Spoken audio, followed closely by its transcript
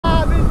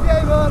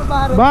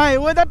ভাই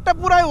ওয়েদারটা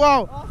পুরাই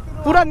ওয়াও,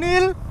 পুরা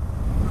নীল,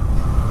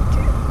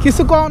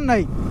 কিছু কম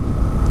নাই,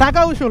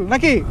 টাকা উসুল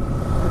নাকি?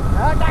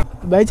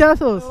 বেচা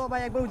আসোস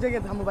ভাই একবার উঠে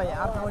গিয়ে থামো ভাই,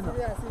 আর থামো না,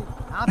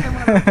 আর থামো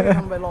না,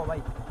 থামো ভাই, লো ভাই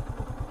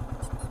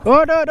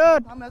ওট ওট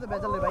ওট থামো এত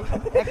বেজাল ভাই,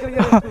 এক করে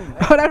গিয়ে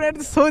ওরা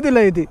একটু সই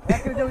দিলে এটি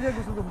এক করে যাও যে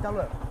গুছল তুমি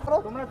চালো।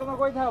 তোমরা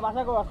কই থাকো?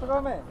 বাসা কো?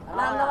 অষ্টগ্রামে?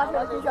 না আমরা বাসা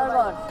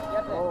কিশোরগঞ্জ।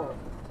 ও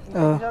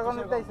কিশোরগঞ্জ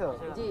যাইছো?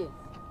 জি।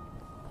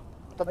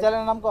 তো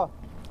চ্যানেলের নাম কো?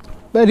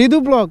 রিদু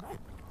ব্লগ।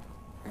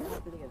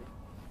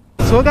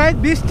 সো গাইস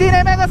বৃষ্টি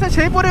নেমে গেছে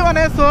সেই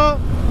পরিমাণে, সো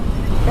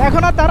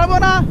এখন আর দাঁড়াবো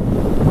না,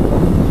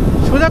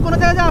 সোজা কোনো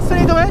জায়গায় আসতে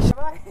নিতে হবে।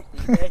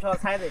 এই সব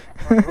ছাই দে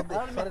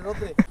রোদ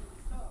দে।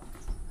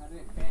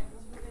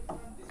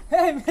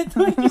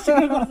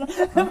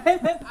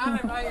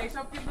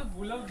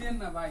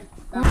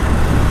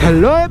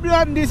 Hello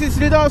everyone, this is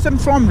Ridu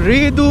from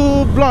Ridu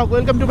blog.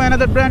 Welcome to my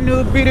another brand new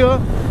video.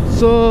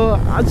 So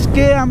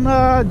আজকে আমরা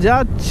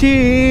যাচ্ছি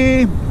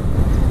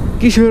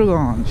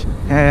কিশোরগঞ্জ,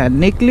 হ্যাঁ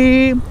নিকলি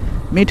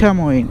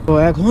মিঠামইন। তো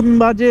এখন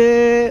বাজে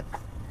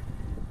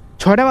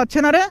 6টা বাজছে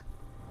না রে,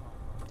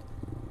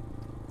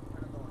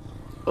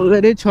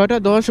 অলরেডি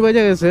 6:10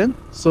 বেজে গেছে।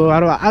 সো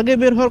আরো আগে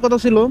বের হওয়ার কথা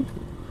ছিল,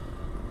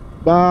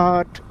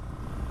 বাট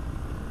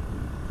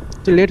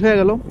লেট হয়ে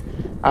গেল।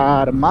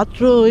 আর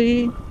মাত্র ওই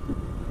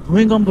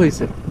ভূমিকম্প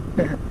হয়েছে,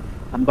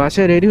 আমি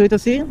বাসায় রেডি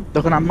হইতেছি,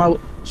 তখন আম্মা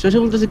শেষে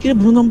বলতেছে কি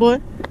ভূমিকম্প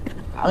হয়?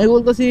 আমি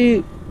বলতেছি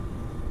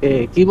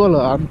কি বলো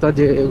আমতা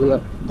যে এগুলা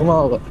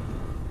ঘুমাও।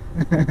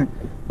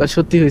 বা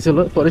সত্যি হয়েছিল,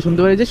 পরে শুনতে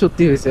পারি যে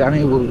সত্যি হয়েছে। আমি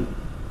বল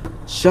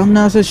সামনে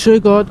আছে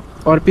সৈকত,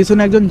 ওর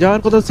পিছনে একজন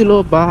যাওয়ার কথা ছিল,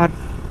 বাট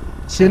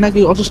সে নাকি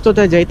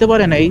অসুস্থতায় যাইতে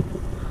পারে নাই।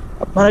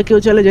 আপনারা কেউ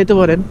চাইলে যাইতে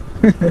পারেন।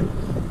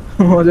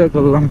 মজা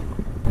করলাম।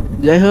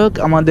 যাই হোক,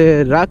 আমাদের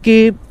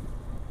রাকিব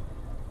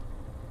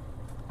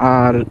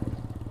আর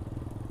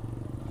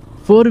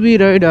 4B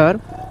রাইডার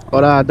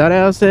ওরা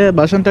দাঁড়ায় আছে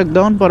বাসনটাক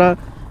ডাউন পড়া।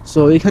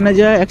 সো এখানে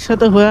যা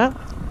একসাথে হয়ে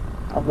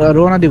আমরা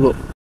রওনা দিব।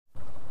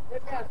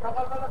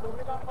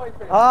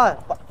 হ্যাঁ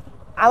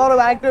আমার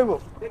বাইক কইবো।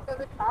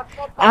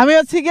 আমি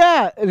আছি গিয়া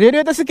রেডি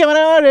হইতেছি,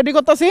 ক্যামেরা রেডি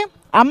করতেছি।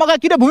 আমাকে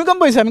কিটা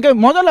ভূমিকম্প হয়েছে, আমি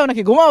মজা লাগে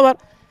নাকি ঘুমা আবার,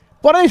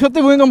 পরে সত্যি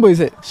ভূমিকম্প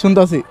হয়েছে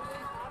শুনতেছি।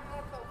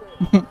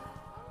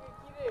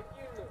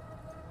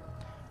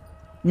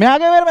 मैं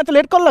आगे बेर में तो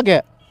लेट कर लगे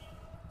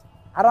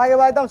আর আগে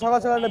বাইতাম সকাল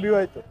সকাল একটা ভিউ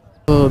হইতো।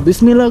 তো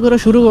বিসমিল্লাহ করে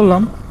শুরু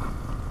করলাম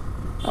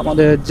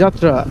আমাদের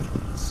যাত্রা।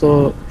 সো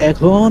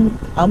এখন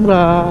আমরা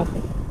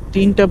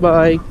 3টা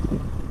বাইক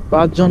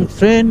 5 জন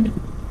ফ্রেন্ড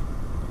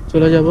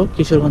চলে যাব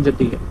কিশোরগঞ্জের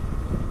দিকে।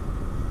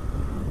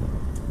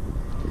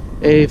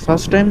 এই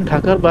ফার্স্ট টাইম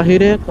ঢাকার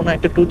বাইরে কোনো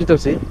একটা ট্যুর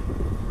দিতেছি,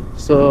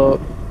 সো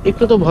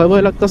একটু তো ভয়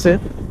ভয় লাগতেছে।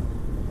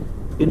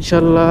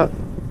 ইনশাল্লাহ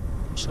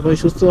সবাই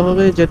সুস্থ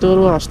হবে, যেতে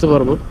পারবো, আসতে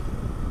পারবো।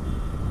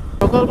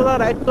 সকালবেলা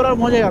রাইড করার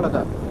মজাই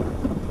আলাদা,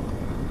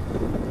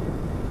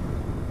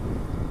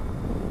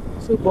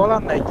 কিছু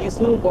বলার নাই,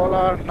 কিছু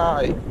বলার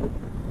নাই।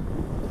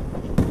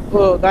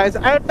 ও গাইস,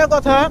 আরেকটা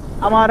কথা,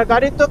 আমার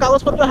গাড়ির তো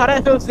কাগজপত্র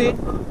হারাই ফেলছি,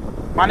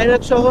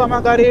 মানিব্যাগ সহ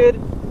আমার গাড়ির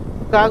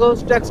কাগজ,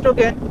 ট্যাক্স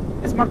টোকেন,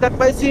 স্মার্ট কার্ড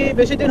পাইছি,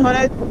 বেশি দিন হয়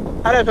নাই,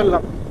 হারাই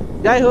ফেললাম।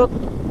 যাই হোক,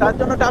 তার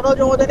জন্য টাকাও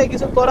জমা দেয়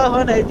কিছু করা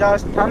হয় নাই,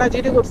 জাস্ট থানায়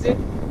জিডি করছি।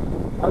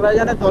 আল্লাহ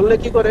জানে ধরলে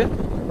কি করে।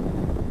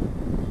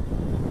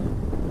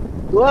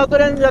 দোয়া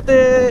করেন যাতে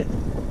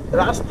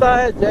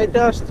রাস্তায় যাইতে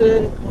আসতে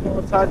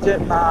কোনো সাহায্য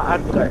না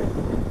আটকায়।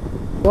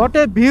 What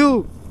a view!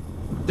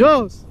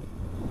 জোস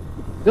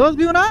জোস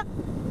ভিউ না?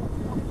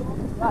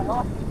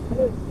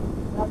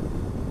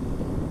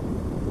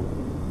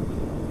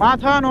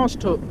 মাথা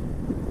নষ্ট।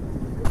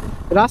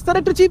 রাস্তাটা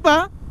একটু চিপা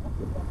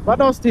বাট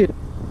অস্থির।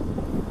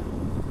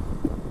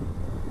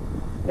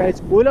 গাইস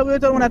বইলা বইলে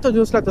তো মানে এত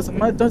জোস লাগতেছে,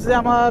 মনে হচ্ছে যে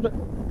আমার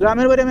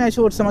গ্রামের বাড়ি আমি এসে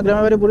পড়ছি। আমার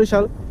গ্রামের বাড়ি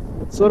বরিশাল,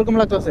 সেরকম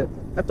লাগতেছে,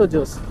 এত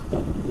জোস।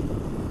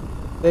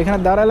 এখানে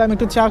দাঁড়ালাম,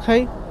 একটু চা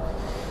খাই,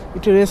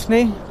 একটু রেস্ট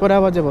নেই, পরে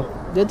আবার যাবো।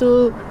 যেহেতু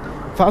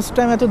ফার্স্ট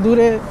টাইম এত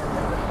দূরে,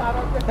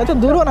 এত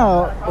দূরও না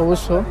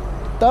অবশ্য,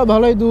 তাও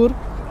ভালোই দূর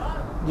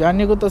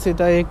জার্নি করতেছি,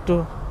 তাই একটু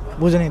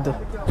বুঝে নিত।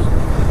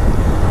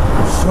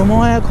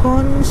 সময়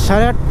এখন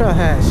 8:30,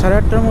 হ্যাঁ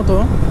 8:30টার মতো।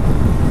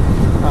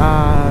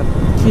 আর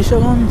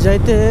কিশোরগঞ্জ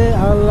যাইতে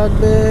আর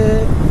লাগবে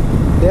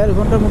 1.5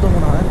 ঘন্টার মতো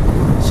মনে হয়,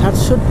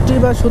 67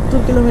 বা 70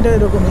 কিলোমিটার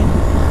এরকমই।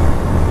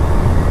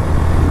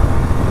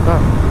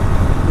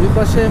 দুই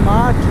পাশে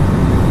মাঠ,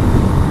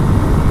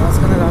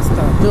 মাঝখানে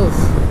রাস্তা, জোস,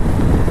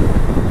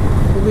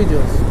 খুবই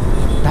জোস।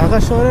 ঢাকা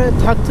শহরে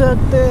থাকতে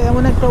থাকতে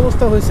এমন একটা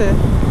অবস্থা হয়েছে,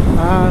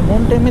 আর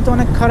মনটা এমনিতে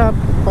অনেক খারাপ।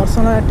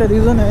 পার্সোনাল একটা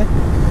রিজনে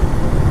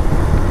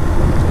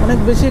অনেক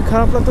বেশি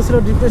খারাপ লাগতেছিল,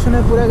 ডিপ্রেশনে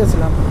পড়ে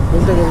গেছিলাম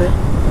বলতে গেলে।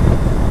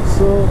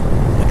 সো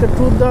একটা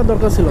ট্যুর দেওয়ার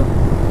দরকার ছিল,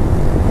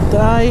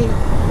 তাই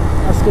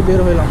আজকে বের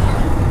হইলাম।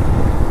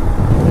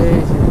 এই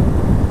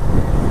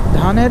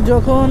ধানের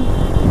যখন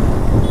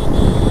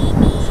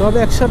সব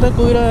একসাথে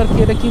কইরা আর কি,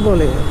 এটা কি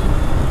বলে,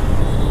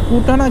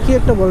 কুটা না কি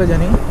একটা বলে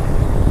জানি,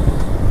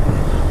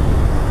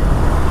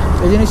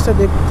 এই জিনিসটা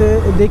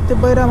দেখতে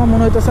পাইলে আমার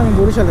মনে হইতেছে আমি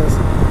বরিশালে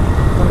আছি,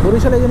 কারণ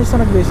বরিশালে এই জিনিসটা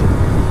অনেক বেশি।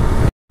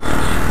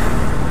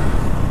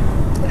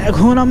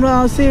 এখন আমরা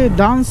আছি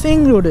ডান্সিং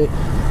রোডে,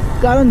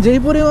 কারণ যেই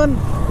পরিমাণ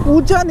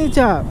উঁচা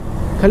নিচা,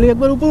 খালি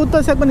একবার উপর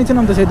উঠতেছে একবার নিচে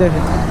নামতেছে,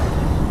 দেখেন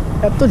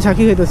এত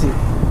ঝাঁকি খাইতেছি।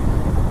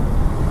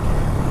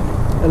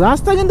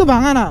 রাস্তা কিন্তু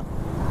ভাঙা না,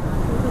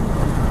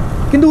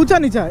 কিন্তু উঁচা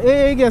নিচা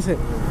এই গেছে,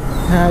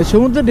 হ্যাঁ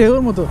সমুদ্রের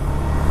ঢেউর মতো।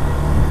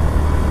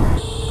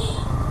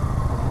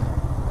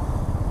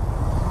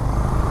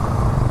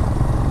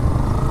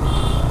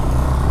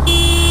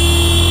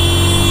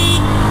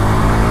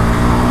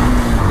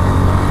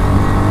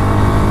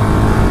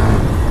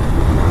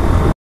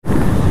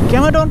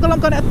 ক্যামেরাটা অন করলাম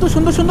কারণ এত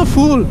সুন্দর সুন্দর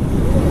ফুল,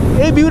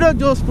 এই ভিউটা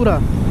জোস পুরা,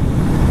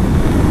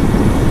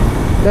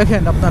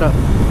 দেখেন আপনারা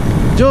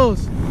জোস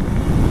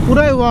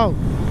পুরাই ওয়াও।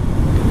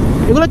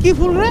 এগুলো কি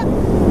ফুল রে?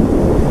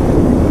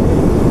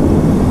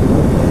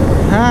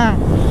 হ্যাঁ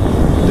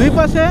দুই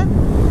পাশে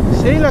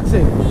সেই লাগছে।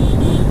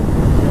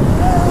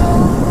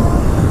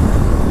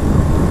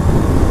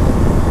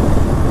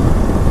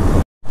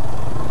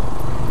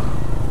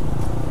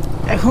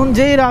 এখন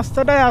যেই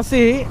রাস্তাটায়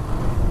আছি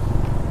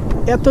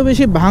এত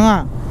বেশি ভাঙা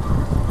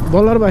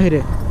বলার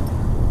বাহিরে।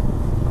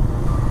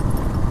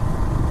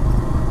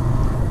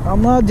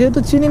 আমরা যেহেতু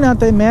চিনি না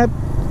তাই ম্যাপ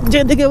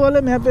যেদিকে বলে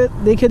ম্যাপে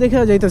দেখে দেখে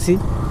যাইতেছি।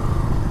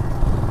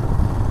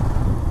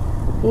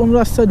 কোন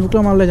রাস্তায়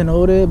ঢুকলাম আল্লাহ জানে।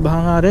 ওরে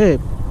ভাঙা রে,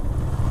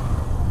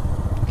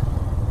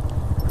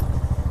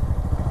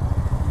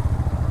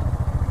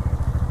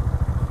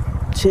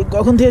 সে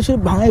কখন থেকে সে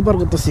ভাঙাই পার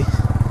করতেছি।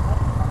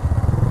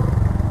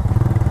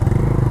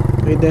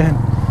 এই দেখেন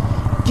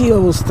কি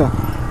অবস্থা,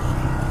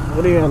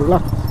 ওরে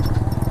আল্লাহ,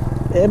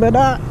 এ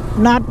বেটা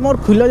নাট মোট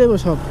খুলে যাবো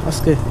সব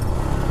আজকে।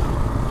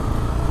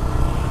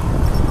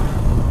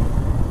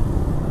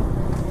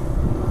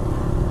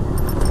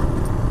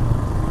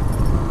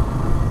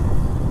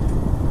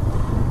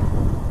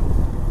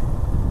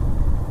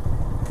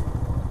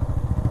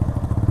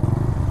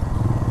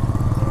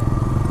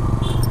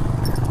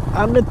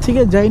 আগের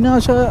থেকে যাই না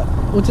আসা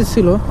উচিত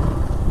ছিল,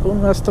 কোন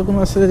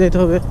রাস্তায় যেতে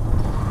হবে।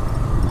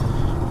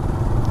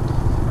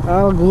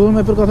 আর গুগল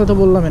ম্যাপের কথা তো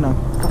বললামই না,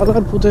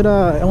 আবার পুতেরা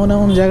এমন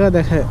এমন জায়গা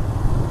দেখায়।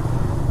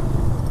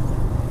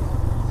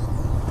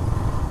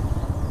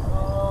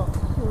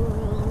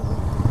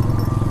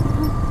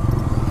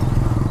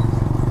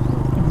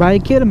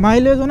 বাইকের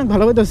মাইলেজ অনেক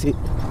ভালো পাইতেছি।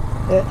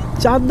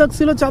 4 দাগ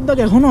ছিল, 4 দাগ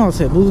এখনো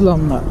আছে, বুঝলাম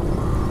না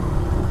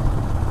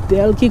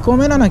তেল কি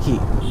কমে না নাকি?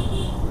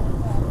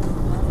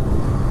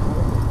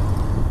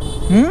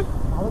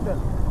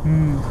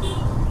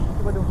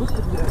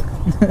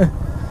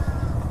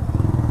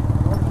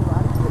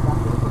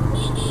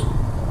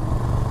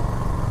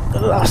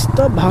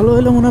 রাস্তা ভালো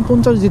হলে মনে হয়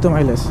 50 দিত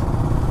মাইলেজ,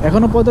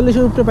 এখনো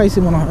 45-এর উপরে পাইছি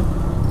মনে হয়,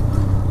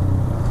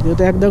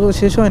 যেহেতু এক দাগও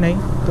শেষ হয় নাই,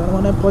 তার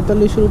মানে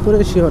 45-এর উপরে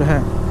শিওর।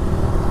 হ্যাঁ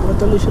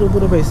 45-এর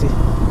উপরে পাইছি।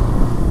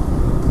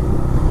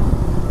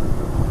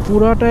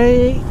 পুরাটাই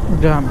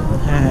গ্রাম।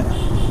 হ্যাঁ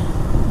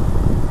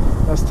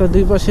রাস্তার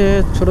দুই পাশে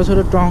ছোট ছোট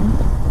টং,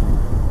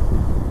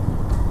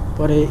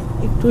 পরে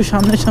একটু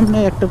সামনে সামনে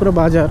একটা করে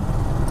বাজার,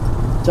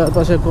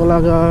 চারপাশে কলা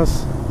গাছ,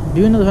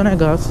 বিভিন্ন ধরনের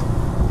গাছ।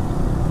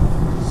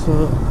 সো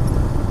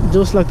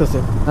জোস লাগতেছে।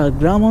 আর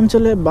গ্রাম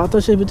অঞ্চলে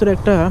বাতাসের ভিতরে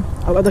একটা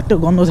আলাদা একটা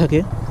গন্ধ থাকে,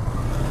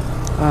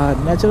 আর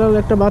ন্যাচারাল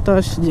একটা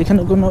বাতাস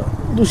যেখানে কোনো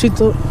দূষিত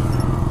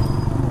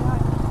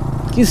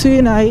কিছুই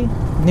নাই,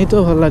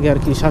 নিতেও ভালো লাগে আর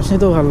কি, শ্বাস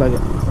নিতেও ভালো লাগে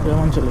গ্রাম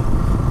অঞ্চলে।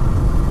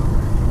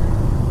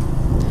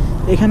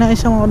 এখানে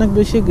এসে আমার অনেক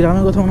বেশি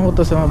গ্রামের কথা মনে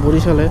করতেছে, আমার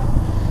বরিশালে।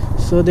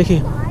 সো দেখি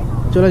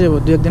চলে যাবো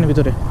 2-1 দিনের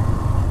ভিতরে,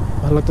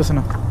 ভালো লাগতেছে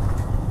না।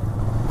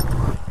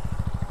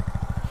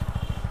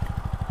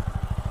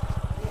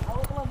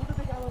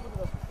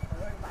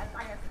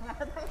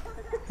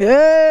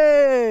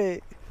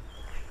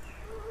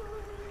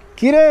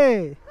 কি রে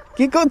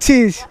কি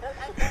করছিস?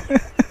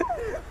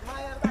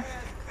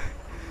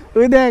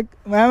 ওই দেখ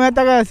ম্যামের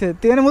টাকা আছে,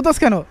 তুই এনে মুতোস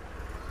কেন?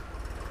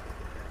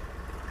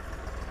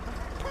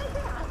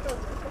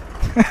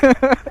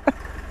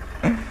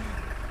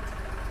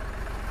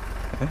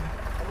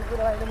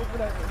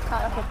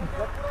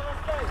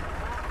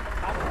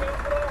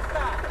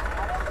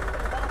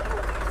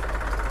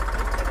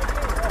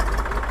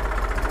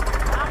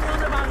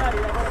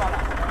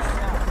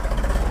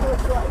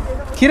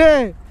 কিরে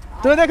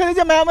তুই দেখে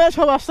দিচ্ছে ম্যাম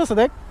সব আসতেছে,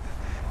 দেখ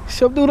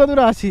সব দূরে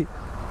দূরে আসি।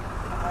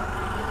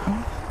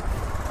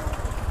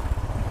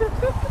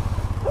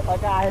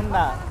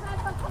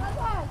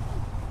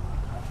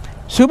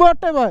 শুভ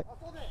আটটায় ভাই,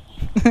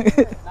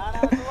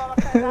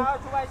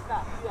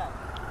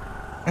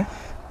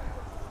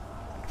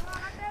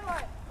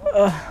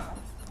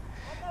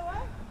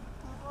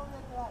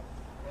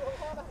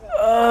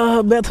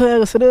 ব্যথা হয়ে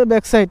গেছে রে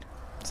ব্যাক সাইড।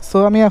 সো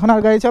আমি এখন আর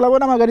গাড়ি চালাবো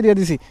না, আমার গাড়ি দিয়ে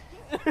দিছি,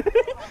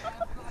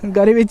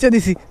 গাড়ি বেচে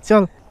দিছি।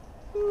 চল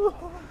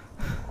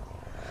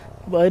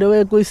বাইরে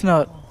কইস না,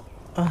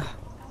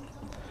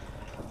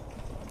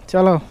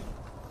 চলো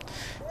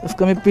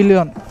उसको मैं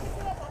पिलियन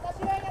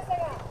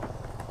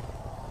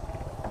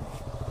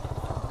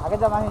আগে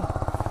যা মাহি।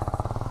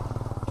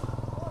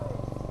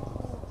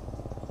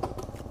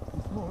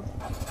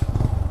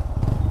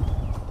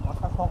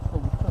 মাথা শক্ত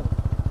বুঝছো?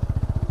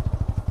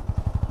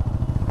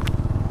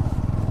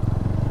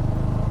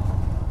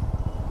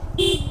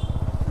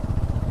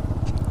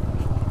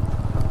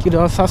 কি রে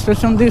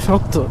সাসপেনশন দিয়ে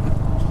শক্ত,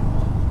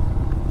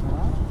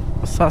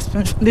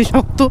 সাসপেনশন দিয়ে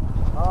শক্ত।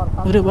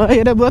 আরে ভাই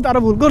এটা বহুত আরো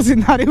ভুল করছি,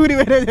 নারী উড়ি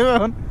বেড়ে যাবে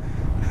এখন।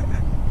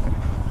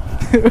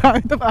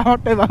 আমি তো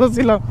আমারটাই ভালো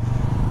ছিলাম।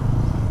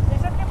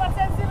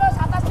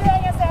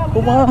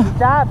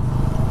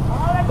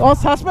 ও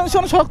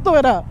সাসপেনশন শক্ত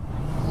এরা,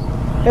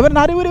 এবার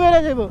নারী উড়ি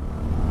বেড়ে যাবো।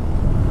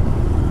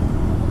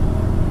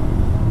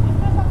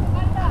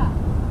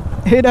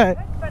 এটাই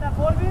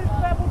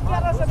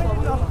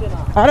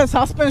আরে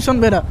সাসপেনশন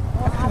বেড়া।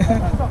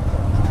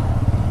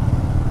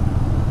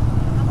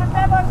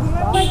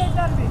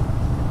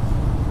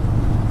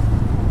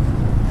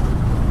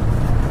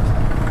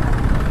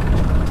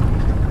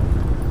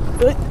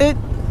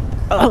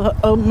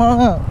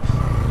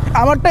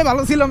 আমারটাই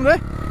ভালো ছিলাম রে,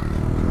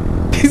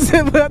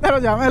 তারা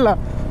ঝামেলা।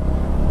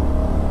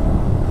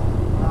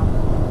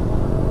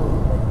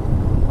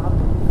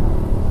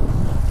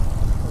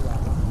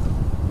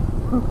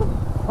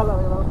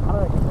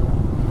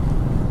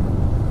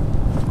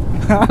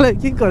 আরে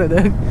কি করে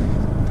দেখ,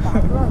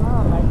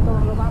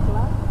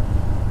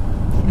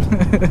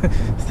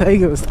 তাই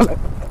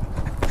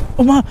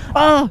ও মা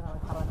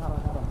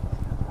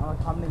আমার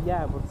সামনে গিয়া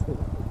পড়ছে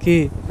কি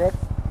দেখ।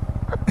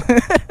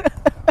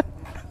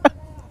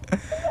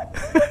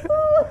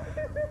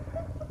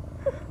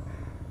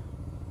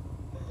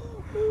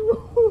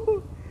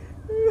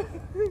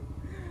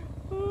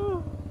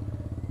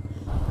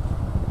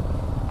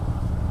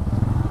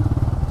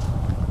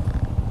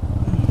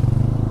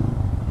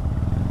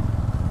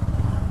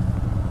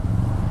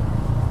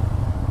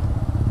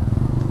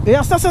 এই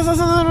আস্তে আস্তে আস্তে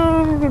আস্তে।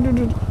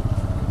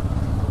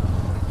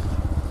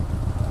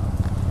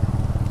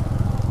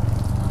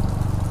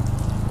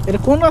 এটা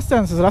কোন রাস্তায়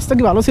আনছিস? রাস্তা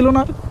কি ভালো ছিল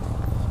না?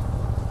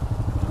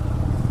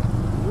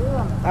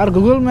 আর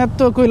গুগল ম্যাপ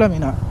তো কইলামই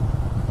না,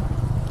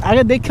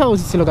 আগে দেখা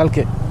উচিত ছিল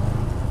কালকে।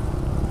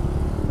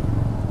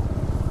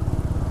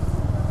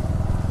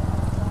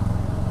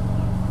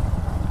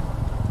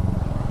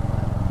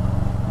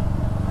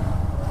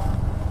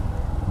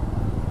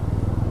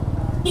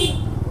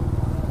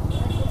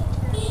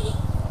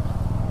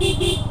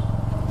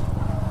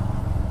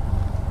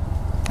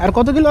 আর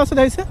কত কিলো আছে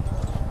যাইছে?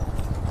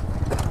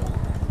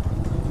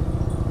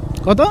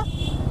 কত?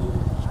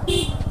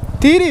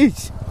 30।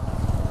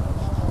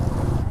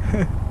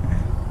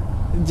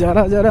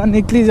 যারা যারা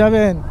নিকলি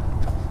যাবেন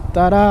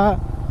তারা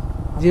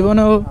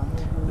জীবনেও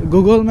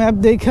গুগল ম্যাপ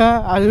দেখা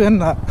আসবেন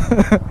না,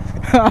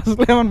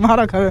 আসলে এমন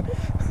মারা খাবেন।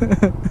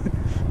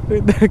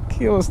 দেখ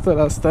কি অবস্থা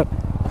রাস্তার।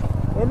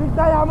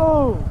 এদিকটাই আমু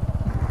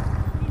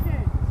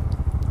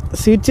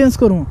সিট চেঞ্জ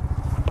করবো,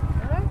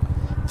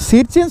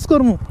 সিট চেঞ্জ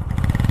করবো।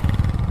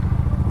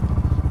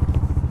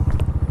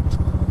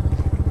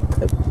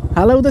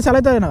 হালা উঠে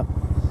চালাইতে হয় না,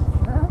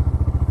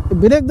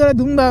 ব্রেক ধরে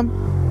ধুমধাম,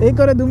 এই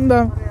করে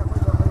ধুমধাম।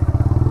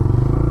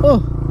 ও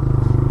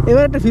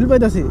এবার একটা ফিল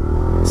পাইতেছি,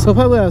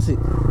 সোফা বয়ে আছি।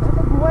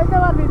 ঘুমাইতে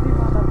পারবি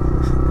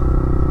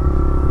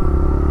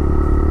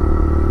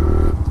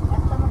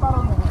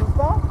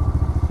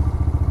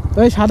তো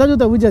এই সাদা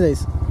জুতা বুঝা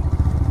যাইস,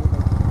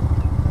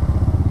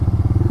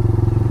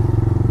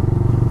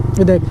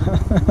 দেখ।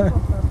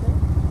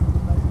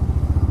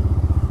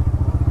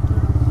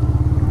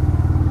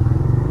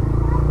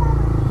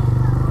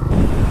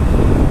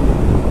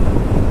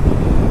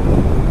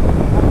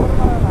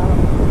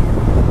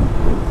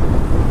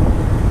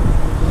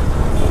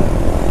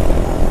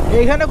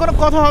 এইখানে কোনো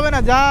কথা হবে না,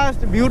 জাস্ট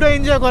ভিউটা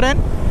এনজয় করেন।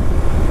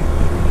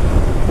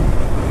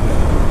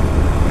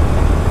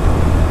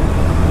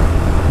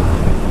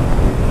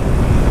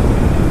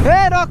 হে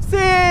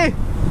রক্সি,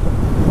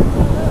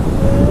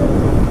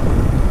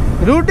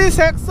 রুটি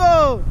সেকশো।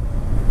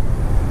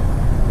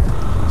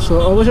 সো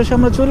অবশেষে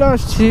আমরা চলে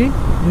আসছি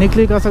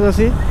নিকলির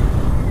কাছাকাছি।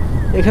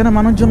 এখানে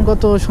মানুষজন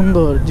কত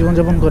সুন্দর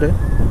জীবনযাপন করে,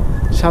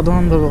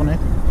 সাধারণভাবে অনেক,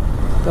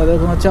 তাদের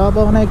কোনো চাওয়া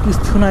পাওয়া নাই,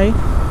 কিছু নাই।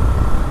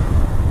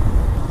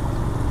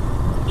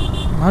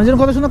 মানুষজন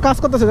কত সুন্দর কাজ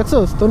করতেছে, দেখছো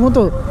তোর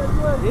মতো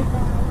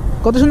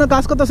কত সুন্দর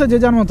কাজ করতেছে, যে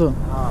যার মতো,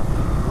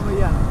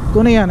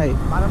 কোনো ইয়া নাই।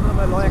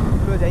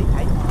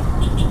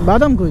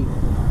 বাদাম কই?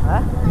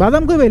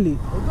 বাদাম কই পেলি?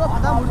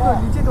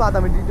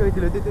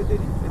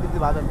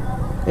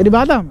 এটি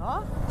বাদাম।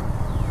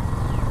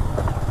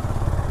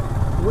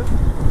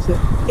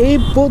 এই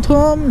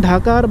প্রথম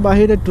ঢাকার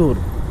বাইরে ট্যুর,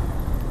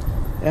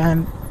 অ্যান্ড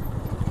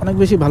অনেক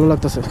বেশি ভালো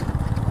লাগতেছে,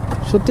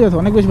 সত্যি কথা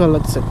অনেক বেশি ভালো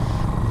লাগতেছে।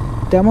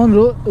 তেমন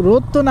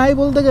রোদ তো নাই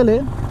বলতে গেলে,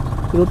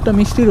 রোদটা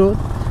মিষ্টি রোদ,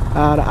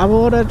 আর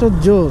আবহাওয়াটা একটু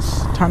জোস,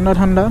 ঠান্ডা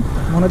ঠান্ডা,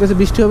 মনে হচ্ছে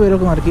বৃষ্টি হবে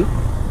এরকম আর কি।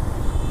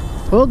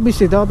 হোক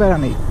বৃষ্টি, তাও প্যারা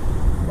নেই।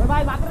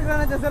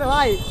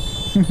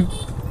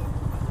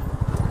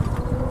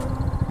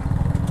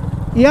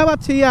 ইয়া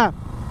পাচ্ছি, ইয়া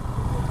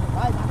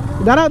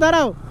দাঁড়াও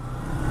দাঁড়াও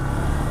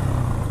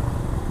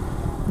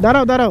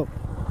দাঁড়াও দাঁড়াও,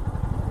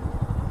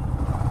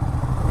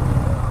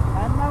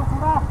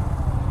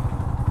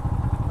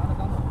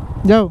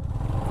 যাও।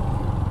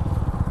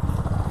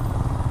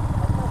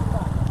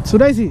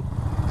 ছুটাইছি।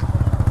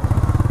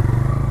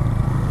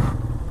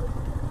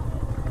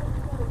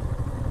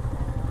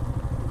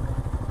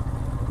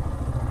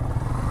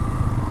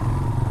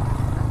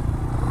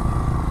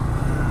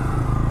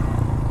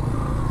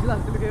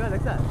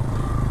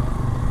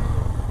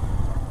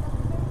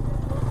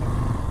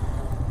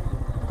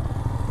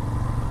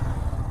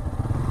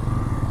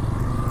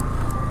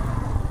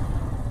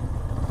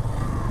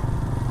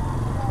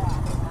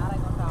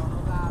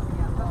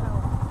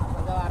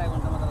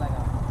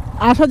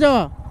 আসা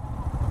যাওয়া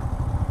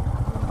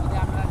যদি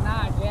আমরা না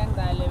আসেন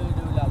তাহলে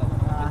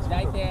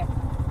যাইতে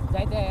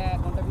যাইতে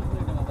 1 ঘন্টা 20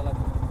 মিনিটের মতো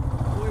লাগবে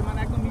ওই মানে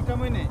একদম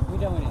মিঠামইনে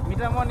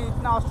মিঠামইন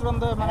ইতনা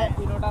অষ্টরন্দ মানে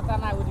তিনোটা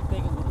টানা ওদিক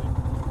থেকে ঘুরবে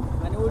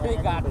মানে ওইটাই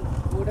ঘাট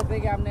ওইটা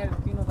থেকে আপনার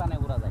তিনো টানে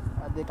ঘোরা যায়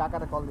যে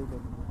কাকারে কল দিতে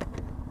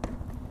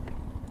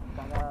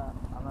কাকা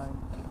আমরা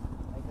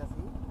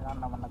আইতাছি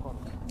রান্না বান্না করব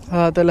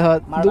হ্যাঁ তাহলে হ্যাঁ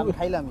মারলাম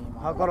খাইলামই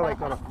হ্যাঁ করো ভাই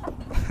করো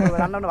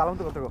রান্না ভালো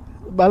মতো করতে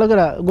ভালো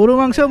করে গরু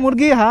মাংস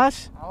মুরগি হাঁস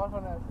আমার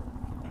ফোনে আছে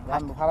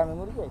ফার্মে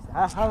মুরগি আছে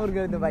হ্যাঁ ফার্ম মুরগি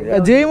হইতো ভাই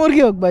যেই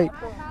মুরগি হোক ভাই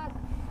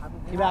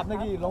কি ভাই আপনি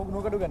কি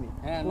নৌকা ঢুকানি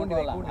হ্যাঁ নৌকা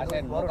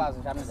আসেন নৌকা আছে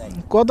সামনে যাই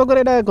কত করে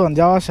এটা এখন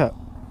যাওয়া আসা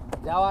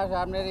যাওয়া আসা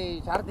আপনার এই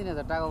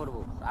 3,500 টাকা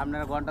পড়বো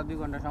আপনার ঘন্টা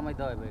 2 ঘন্টা সময়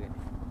দিতে হবে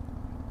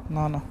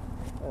না না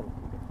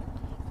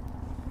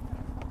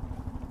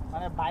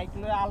মানে বাইক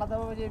লয়ে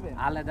আলাদাভাবে যাবেন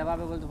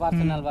আলাদাভাবে বলতে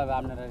পার্সোনাল ভাবে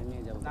আপনারা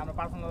নিয়ে যাবো আমরা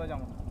পার্সোনাল ভাবে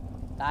যাবো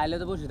তাহলে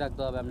তো বসে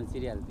থাকতে হবে আপনি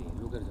সিরিয়াল দিয়ে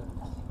লোকের জন্য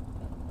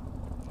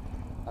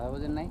কথা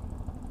বুঝেন নাই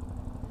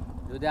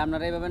যদি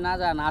আপনারা এইভাবে না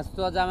যান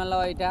আসতো ঝামেলা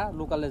হয় এটা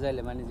লোকালে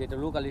যাইলে মানে যেটা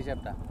লোকাল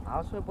হিসাবটা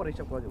আসলে পরে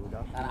হিসাব করা যাবে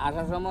আর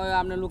আসার সময়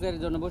আপনি লোকের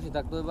জন্য বসে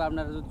থাকতে হবে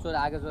আপনারা যদি চলে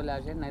আগে চলে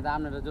আসেন নাই তো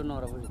আপনাদের জন্য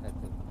ওরা বসে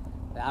থাকতে হবে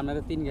তাই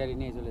আপনারা 3 গাড়ি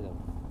নিয়ে চলে যাবো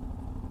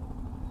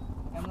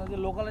আমরা যদি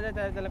লোকালে যাই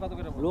তাহলে কত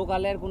করে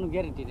লোকালের কোনো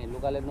গ্যারান্টি নেই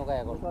লোকালের নৌকা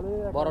এখন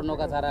বড়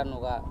নৌকা ছাড়া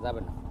নৌকা যাবে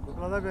না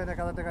লোকালে যাবে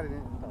 1000 টাকা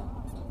দিন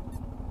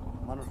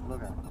মানুষ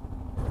লোকা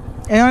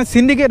এখানে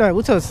সিন্ডিকেট হয়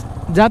বুঝছস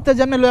যাতে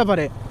যেমনি লয়া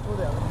পারে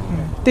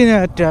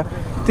 3,000 টাকা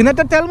 3,000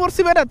 টাকা তেল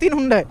ভরছি বেটা 3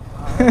 হুন্ডায়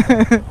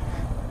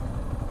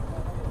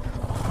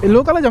এই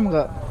লোকালে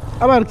জমগা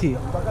আবার কি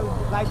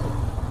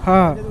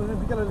হ্যাঁ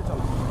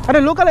আরে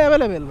লোকালে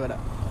অ্যাভেলেবেল বেটা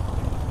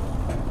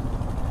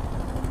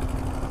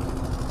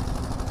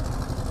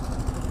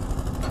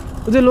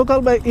যে লোকাল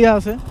বাইক ইয়া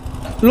আছে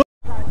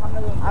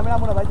আমি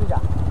আমরা ভাই তুই যা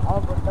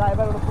আমার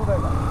ড্রাইভার ওটা পুরো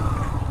ড্রাইভার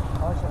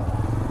অবশ্যই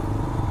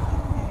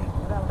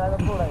ড্রাইভার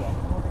পুরো ড্রাইভার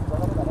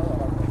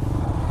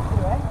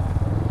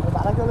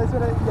বাড়া চলে এসে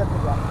ইয়া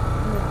থেকে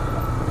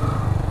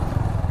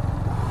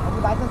আমি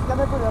লাইসেন্স কেন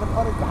করে আর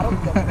পরে ঝাড়ু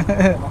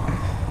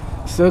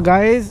সো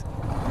গাইজ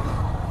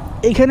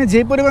এইখানে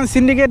যে পরিমাণ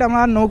সিন্ডিকেট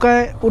আমরা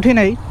নৌকায় উঠি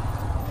নাই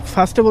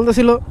ফার্স্টে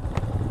বলতেছিল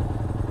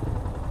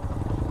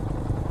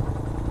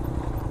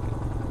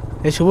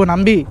এই শুভ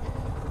নামবি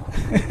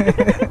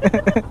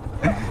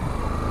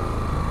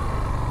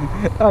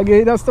আগে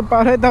এই রাস্তা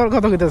পার হয় তারপর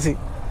কথা কইতাছি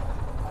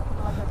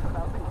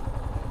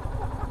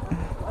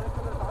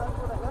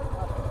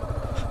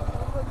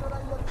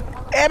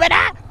এ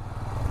বেটা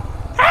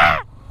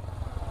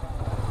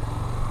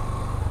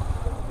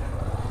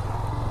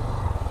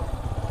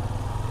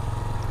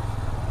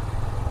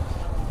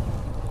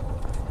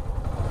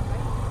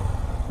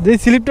যে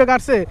স্লিপটা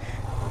কাটছে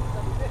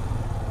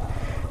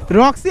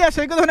রক্সি আর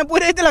সেই কথা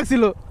পড়ে যেতে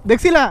লাগছিল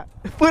দেখছিলা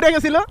পড়ে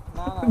গেছিল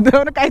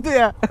কাইতে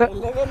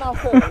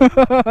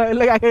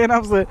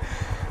নামছে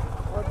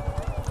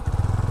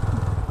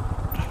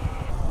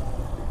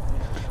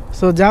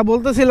সো যা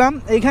বলতেছিলাম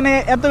এইখানে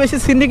এত বেশি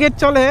সিন্ডিকেট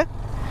চলে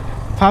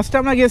ফার্স্টে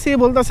আমরা গেছি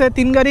বলতেছে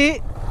 3 গাড়ি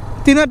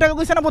 3,000 টাকা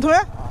কইছে না প্রথমে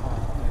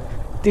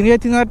 3 গাড়ি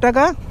 3,000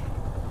 টাকা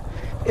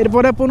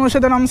এরপরে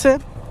 1500 নামছে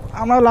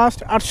আমরা লাস্ট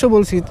 800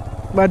 বলছি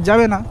বাট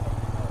যাবে না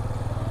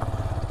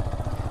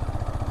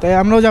তাই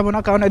আমরাও যাবো না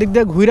কারণ এদিক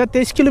দিয়ে ঘুরা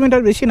 23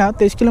 কিলোমিটার বেশি না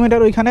 23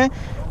 কিলোমিটার ওইখানে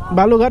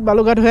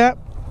বালুঘাট হয়ে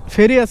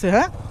ফেরি আছে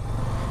হ্যাঁ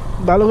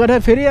বালুঘাট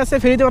হয়ে ফেরি আছে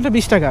ফেরিতে মাত্র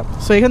 20 টাকা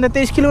সো এখান থেকে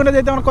 23 কিলোমিটার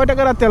যেতে আমার কয়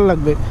টাকার আর তেল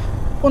লাগবে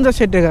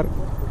 50-60 টাকার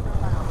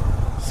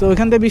সো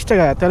ওইখান থেকে 20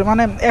 টাকা তাহলে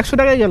মানে 100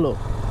 টাকায় গেল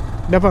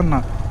ব্যাপার না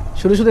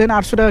শুধু এখানে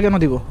 800 টাকা কেন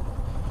দিব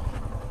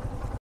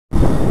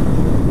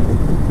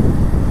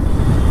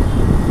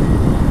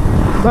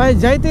ভাই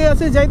যাইতে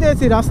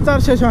আছি রাস্তা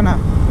আর শেষ হয় না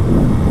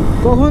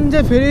কখন যে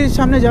ফেরির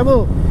সামনে যাব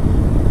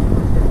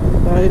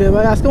ভাই রে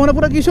ভাই আজকে আমরা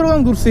পুরো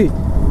কিশোরগঞ্জ ঘুরছি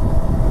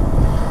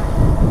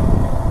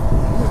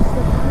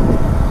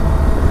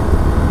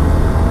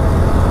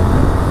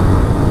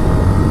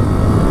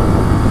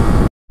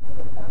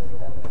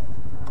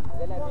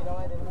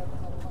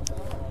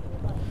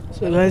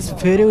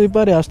ফেরি ওই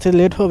পারে আসতে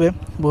লেট হবে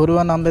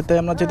ভোরুয়া নামবে তাই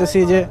আমরা চেতেছি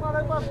যে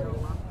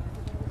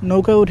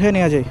নৌকা উঠে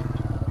নেওয়া যায়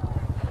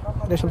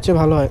এটা সবচেয়ে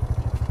ভালো হয়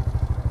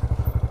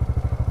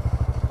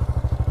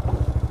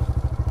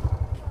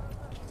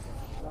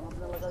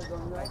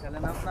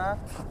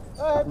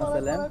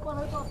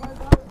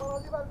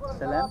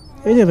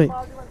এই যে ভাই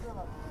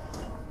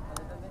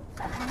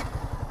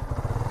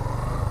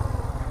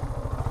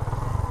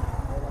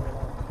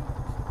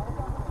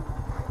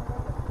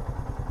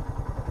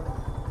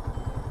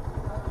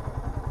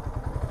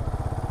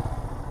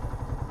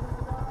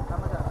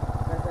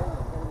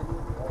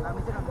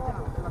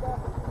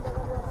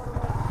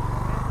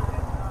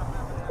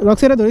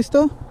রক্সিরা ধরিস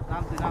তো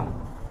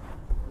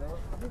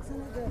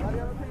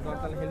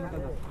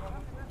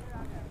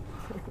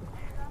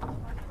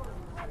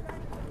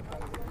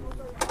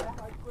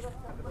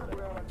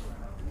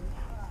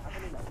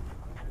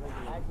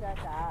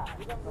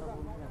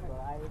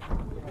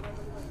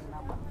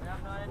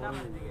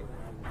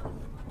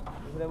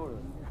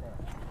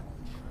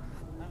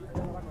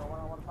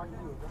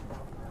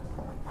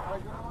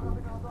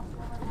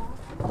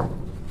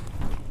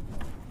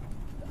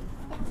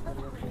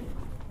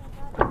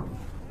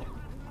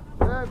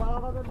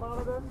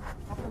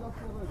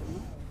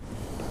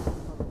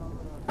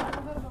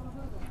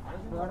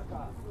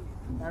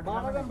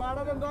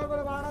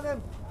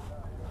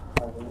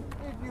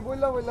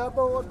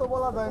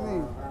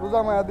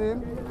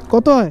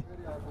কত হয়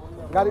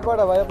গাড়ি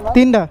কয়টা ভাই আপনার?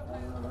 তিনটা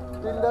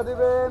তিনটা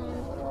দিবেন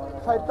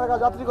 60 টাকা।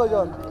 যাত্রী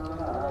কয়জন?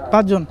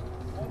 5 জন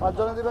 5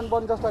 জনে দিবেন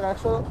 50 টাকা।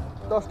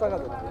 110 টাকা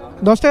দেবেন।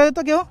 10 টাকা দিত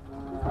কেউ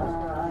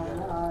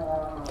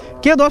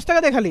কেউ 10 টাকা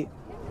দে খালি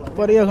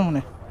পরে এখন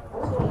মনে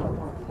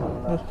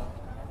 10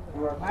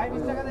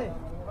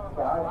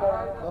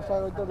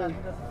 টাকা হইতো দেন।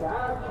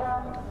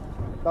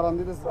 দাঁড়ান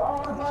দিতেছে।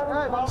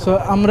 সো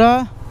আমরা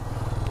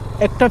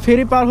একটা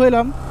ফেরি পার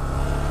হইলাম,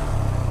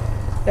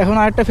 এখন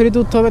আরেকটা ফেরিতে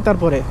উঠতে হবে।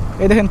 তারপরে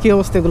এই দেখেন কি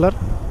অবস্থা এগুলার।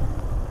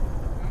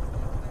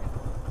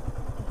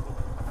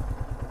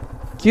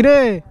 কিরে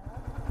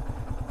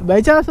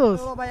বাইচা আসোস?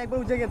 লো ভাই একবার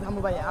উঠে গিয়ে থামো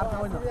ভাই। আর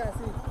থামো না।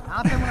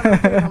 আর থামো না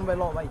থামো ভাই।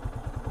 লো ভাই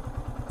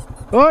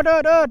ওট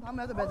ওট ওট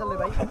থামলে তো বেজাল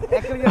ভাই।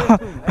 এক করে গিয়ে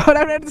ওরা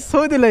একটা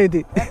সই দিল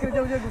এদি। এক করে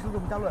যাও গুছু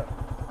গুম চালু।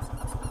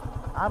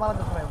 আর বালা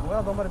তো ভাই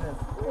ওরা দমরে দেন।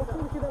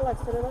 কি দাল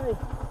লাগছে রে ভাই?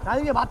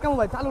 কালকে ভাত খামু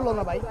ভাই। চালু লো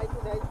না ভাই।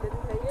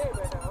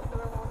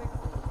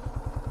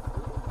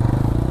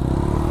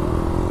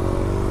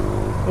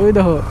 ওই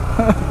দেখো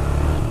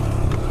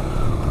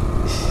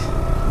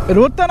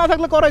রোদটা না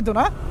থাকলে করাইতো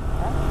না,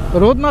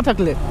 রোদ না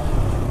থাকলে।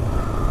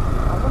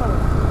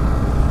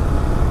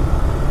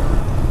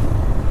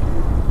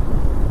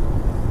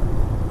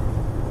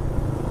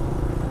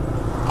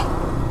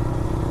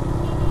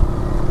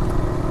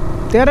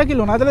 তেরো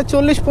কিলো না তাহলে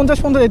 40-50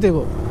 পর্যন্ত যেতে হইব।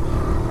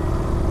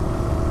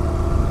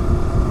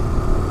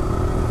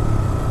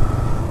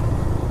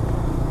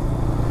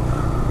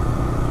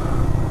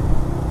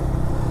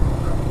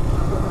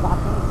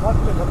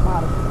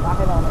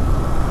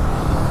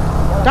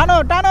 টানো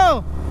টানো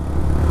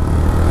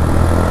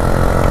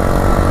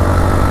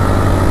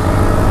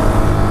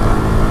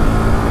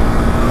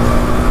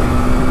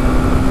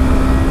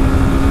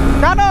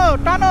টানো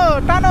টানো টানো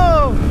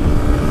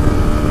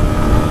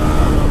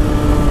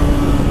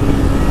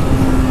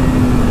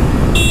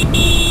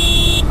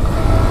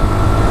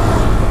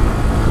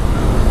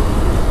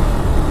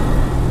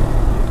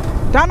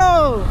টানো।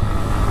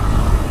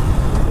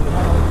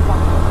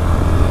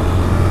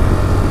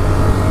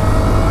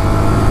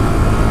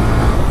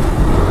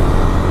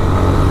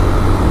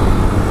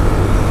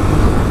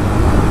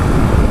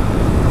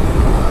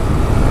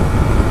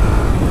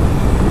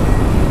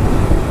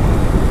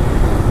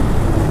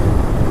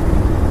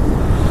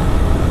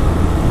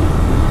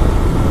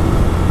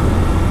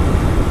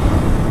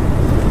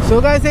 সো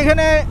গাইস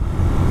এখানে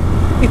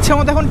ইচ্ছা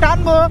মতো এখন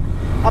টানবো,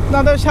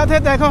 আপনাদের সাথে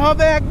দেখা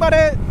হবে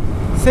একবারে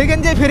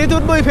সেকেন্ড যে ফেরিতে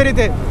উঠবো ওই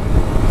ফেরিতে।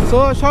 সো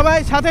সবাই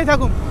সাথেই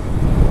থাকুন।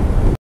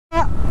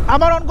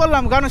 আবার অন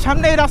করলাম কারণ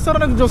সামনে এই রাস্তার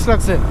অনেক জোশ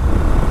লাগছে।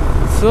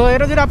 সো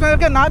এটা যদি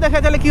আপনাদেরকে না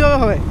দেখায় তাহলে কীভাবে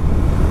হবে।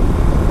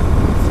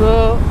 সো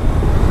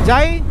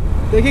যাই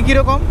দেখি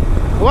কীরকম।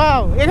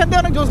 ওয়াও এখান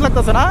থেকে অনেক জোশ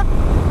লাগতেছে না,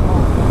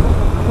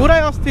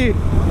 পুরাই অস্থির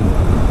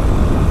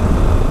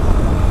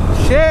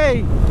সেই।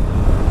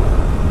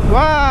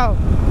 ওয়াও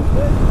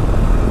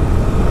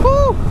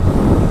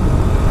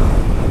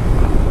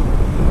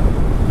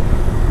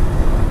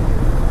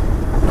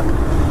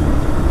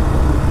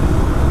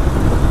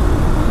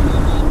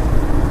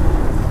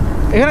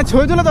এখানে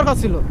ছবি তোলা দরকার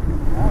ছিল।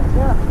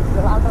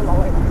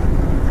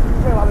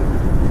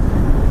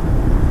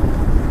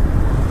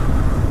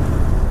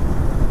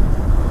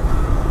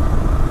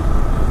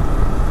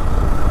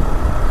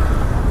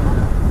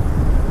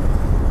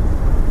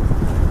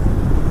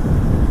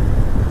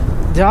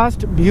 জাস্ট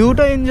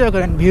ভিউটা এনজয়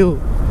করেন, ভিউ।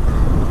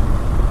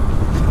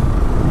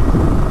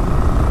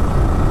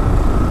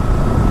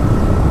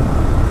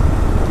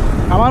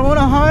 আমার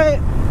মনে হয়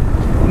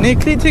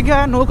নেকড়ি থেকে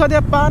নৌকা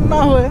দিয়ে পার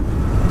না হয়ে,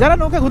 যারা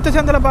নৌকা ঘুরতে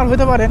চান তারা পার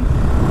হতে পারেন,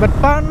 বাট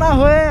পার না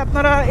হয়ে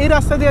আপনারা এই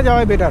রাস্তা দিয়ে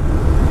যাওয়াই বেটার।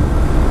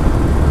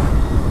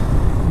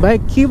 ভাই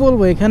কি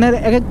বলবো, এখানের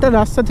এক একটা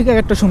রাস্তা থেকে এক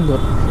একটা সুন্দর,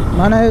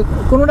 মানে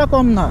কোনোটা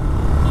কম না,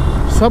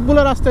 সবগুলো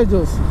রাস্তায়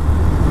জোস।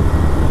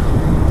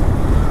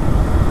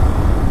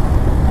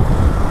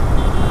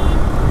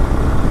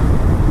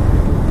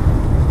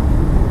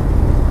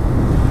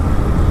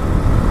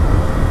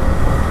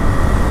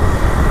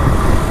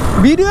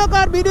 ভিডিও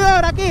কর, ভিডিও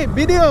রাখি,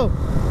 ভিডিও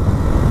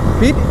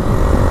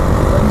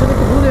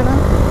বুঝে না।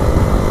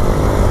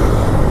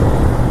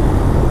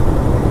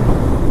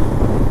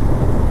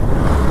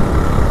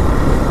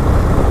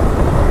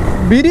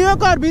 ভিডিও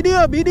কর, ভিডিও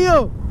ভিডিও।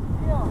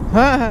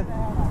 হ্যাঁ হ্যাঁ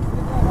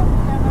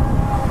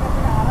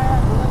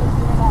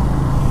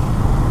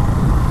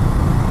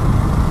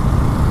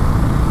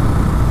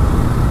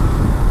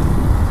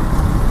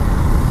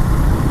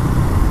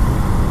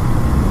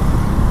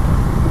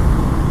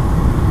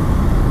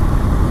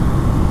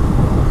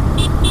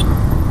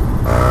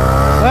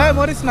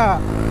মরিস না।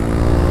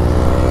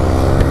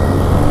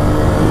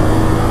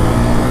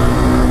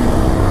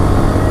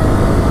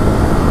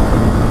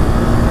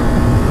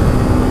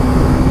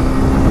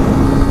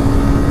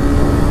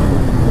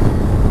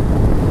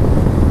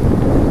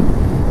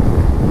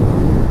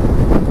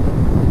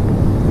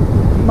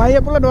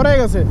 মাইয়া পোলা ডরাই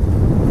গেছে।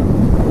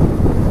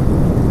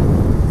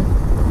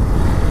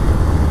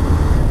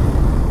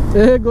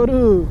 এ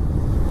গরু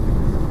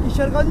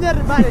কিশোরগঞ্জের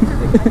বাইরে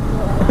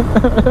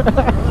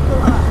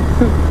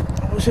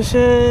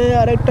অবশেষে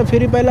আরেকটা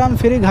ফেরি পাইলাম,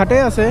 ফেরি ঘাটে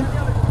আছে,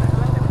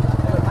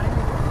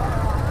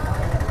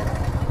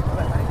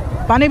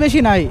 পানি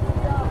বেশি নাই।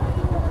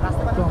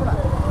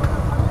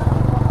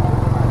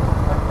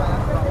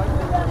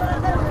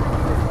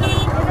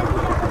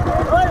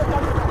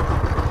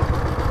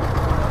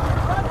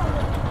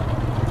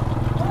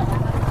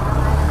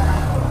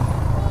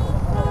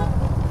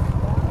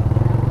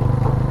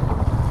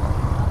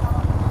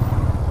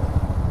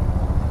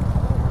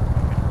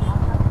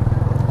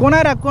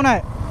 কোনায় রাখ,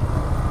 কোনায়।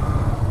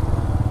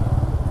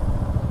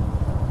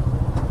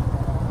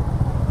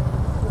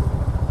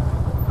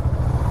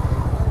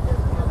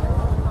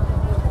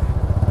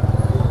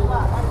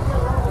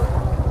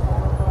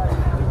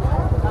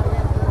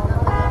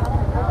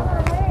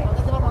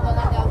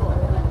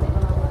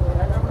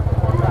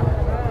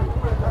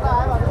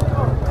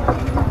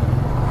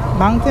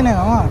 ভাঙতে নেই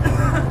মামা।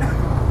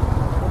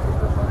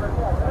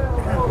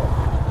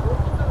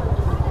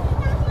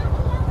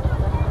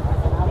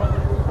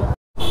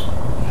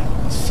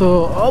 সো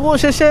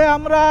অবশেষে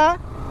আমরা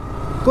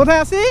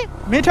কোথায় আছি?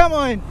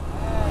 মিঠামইন।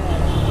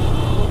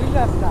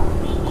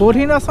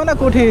 কঠিন রাস্তা না?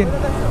 কঠিন।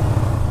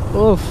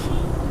 ওফ,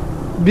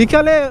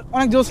 বিকালে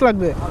অনেক জোশ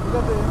লাগবে।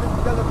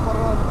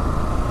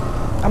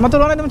 আমার তো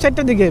রওনা দিন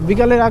 4টার দিকে,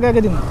 বিকালের আগে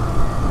আগে দিন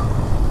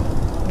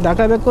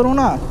ঢাকা ব্যাক করবো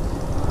না।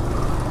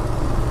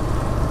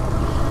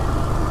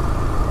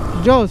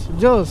 জোশ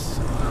জোশ।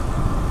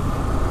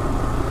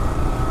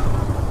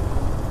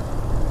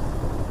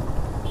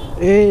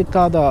 এই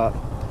কাদা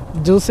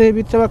জোসে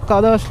ভিতরে আবার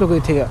কাদা আসলো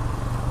কই থেকে?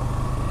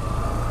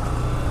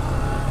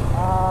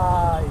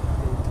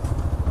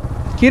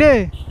 কিরে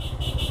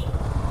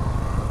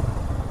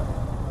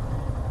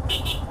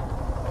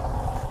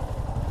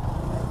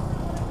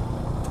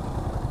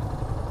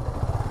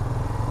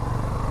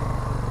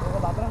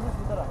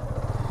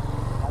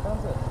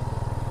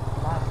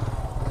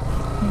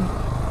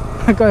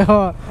কয় হ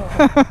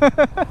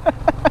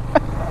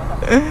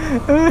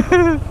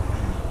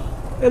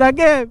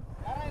রাকেব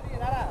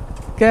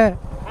কে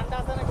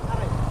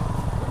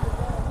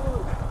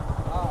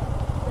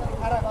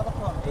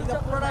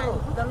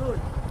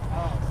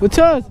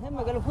বুঝছো?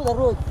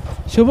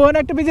 শুভ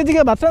একটা পিছিয়ে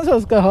দিকে বাথরুম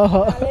সোস হ হ।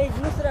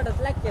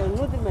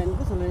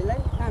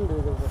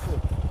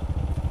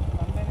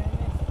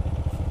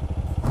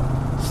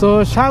 সো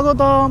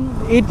স্বাগতম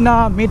ইটনা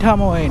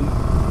মিঠামইন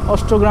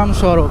অষ্টগ্রাম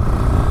সড়ক।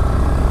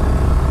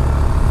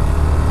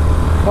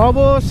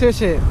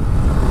 অবশেষে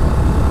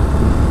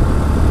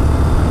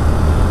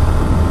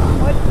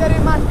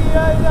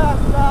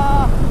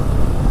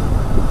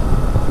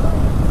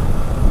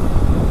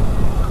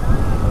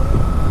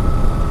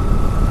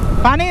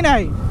পানি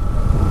নাই।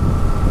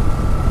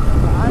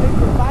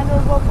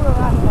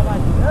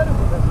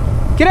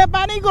 কিরে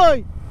পানি কই?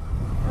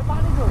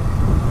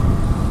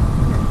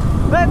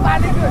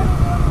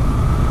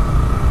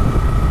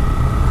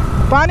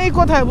 পানি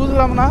কোথায়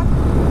বুঝলাম না।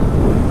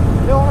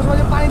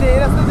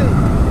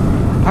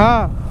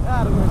 হ্যাঁ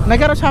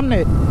নাকি আরো সামনে?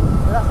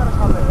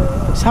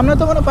 সামনে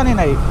তো কোনো পানি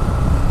নাই।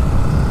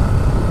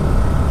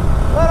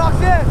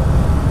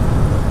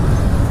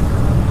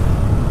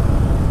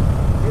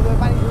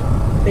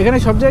 এখানে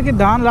সব জায়গায় কি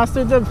ধান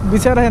রাস্তায়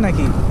বিচার হয়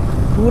নাকি?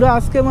 পুরো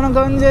আজকে মনে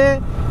করেন যে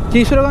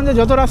কিশোরগঞ্জে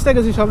যত রাস্তায়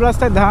গেছি সব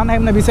রাস্তায় ধান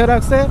এমনি বিচার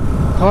রাখছে,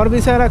 খড়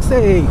বিচার রাখছে।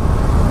 এই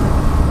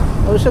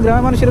অবশ্য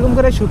গ্রামের মানুষ এরকম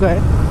করে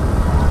শুকায়।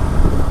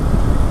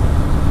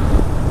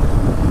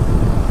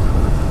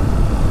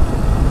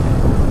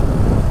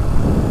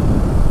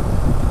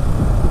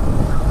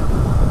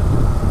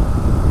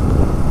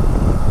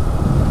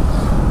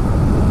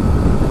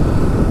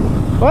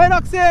 ওই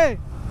রাখছে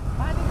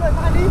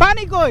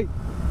পানি কই?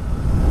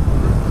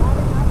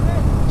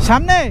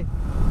 সামনে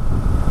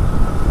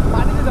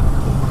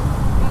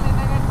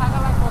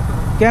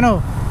কেন?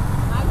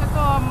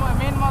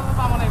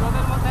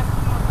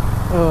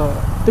 ও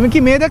তুমি কি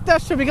মেয়ে দেখতে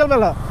আসছো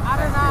বিকালবেলা?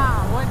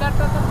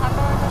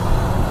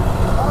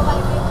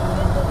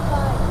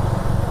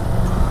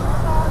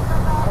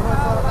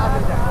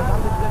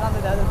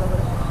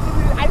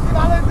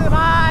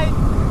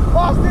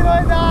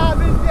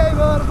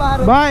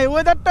 ভাই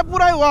ওয়েদারটা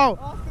পুরাই ওয়াও,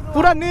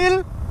 পুরা নীল,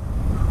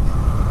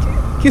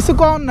 কিছু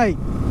কম নাই।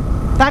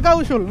 টাকা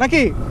উসুল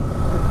নাকি?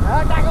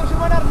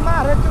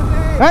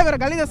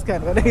 গালি যাস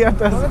কেন?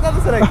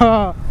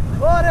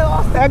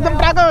 একদম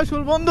টাকা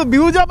উসুল বন্ধু,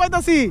 ভিউ যা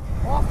পাইতাছি।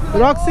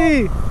 রক্সি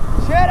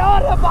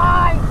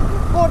ভাই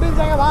কঠিন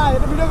জায়গা ভাই,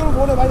 এটা ভিডিও করবো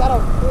বলে ভাই,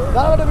 দাঁড়াও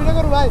দাঁড়াও, এটা ভিডিও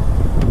করবো ভাই,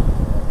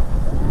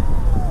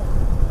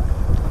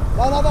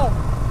 দাঁড়াও দাঁড়াও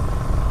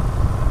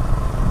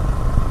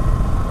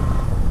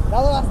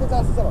দাঁড়াও, আসতে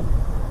আসতে চলো।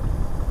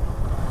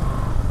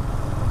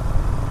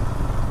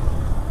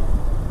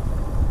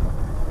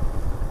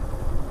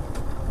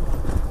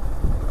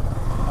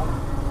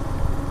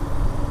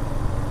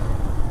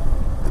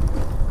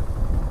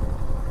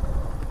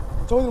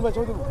 চৌধুরী ভাই,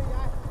 চৌধুরী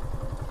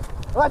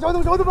ভাই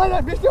ছবি ভাই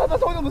বৃষ্টি হচ্ছে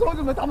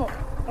ছবি থামো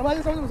ভাই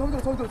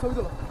ছবি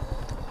তুলো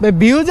ভাই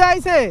ভিউ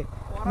যাইছে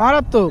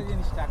মারাত্মক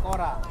জিনিসটা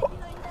করা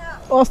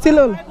অস্থির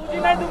বুঝি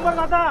নাই তোমার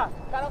কথা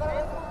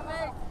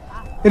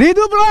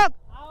রিদু ব্লগ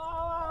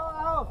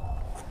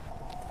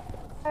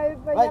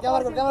ভাই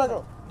ক্যামেরা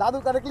করো দাদু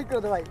কারে ক্লিক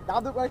করে দে ভাই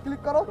দাদু কারে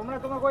ক্লিক করো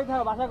তোমরা কই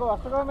থাকো বাসা কো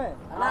অষ্টগ্রামে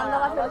না আমরা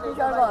বাসা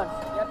কিশোরগঞ্জ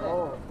ও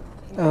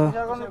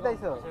কিশোরগঞ্জ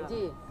উঠতাইছো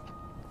জি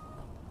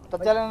তো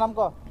চ্যানেলের নাম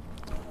কো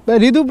ভাই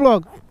রিদু ব্লগ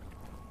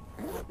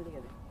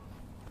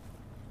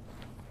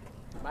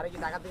বাড়ি কি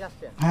ঢাকা থেকে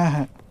আসছে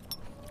হ্যাঁ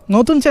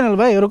নতুন চ্যানেল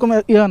ভাই এরকম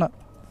ইয়া না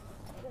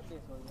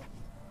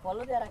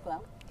ফলো দিয়ে রাখলাম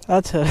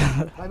আচ্ছা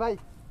ভাই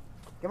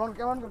কেমন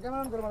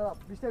করে মারবা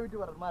 20টা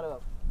ইউটিউবার মারে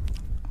বাপ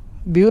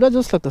ভিউরা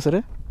জোস লাগতেছে রে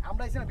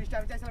আমরা আইছি না 20টা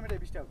আমি চাইছিলাম এটা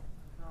 20টা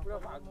পুরো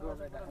ভাগ্য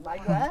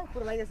হ্যাঁ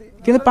পুরো লাগেছে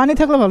কিন্তু পানি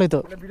থাকলে ভালোই তো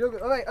ভিডিও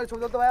ওই ছবি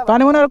তুলতে ভাই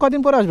পানি মনে হয় আর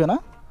কদিন পরে আসবে না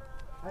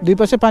দুই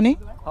পাশে পানি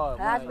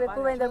হ্যাঁ আসবে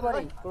কুবাইন্দার পরে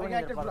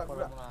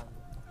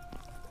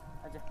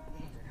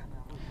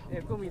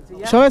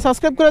সবাই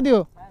সাবস্ক্রাইব করে দিও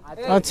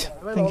আচ্ছা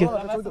থ্যাংক ইউ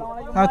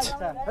আচ্ছা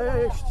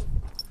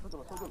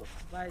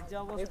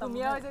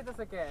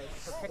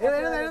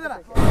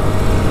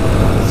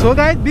সো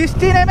গাইস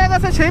বৃষ্টি নেমে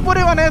গেছে সেই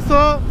পরিমাণে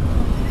সো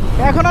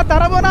এখন আর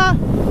দাঁড়াবো না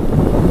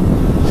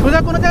সোজা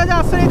কোনো জায়গায়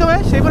আসতে নিতে হবে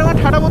সেই পরিমাণ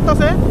ঠাডা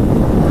পড়তেছে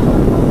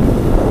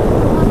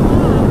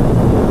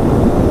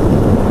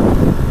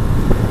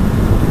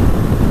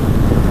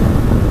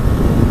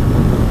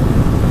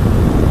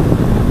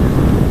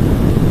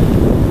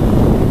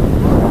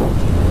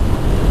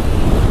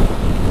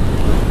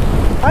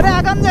আরে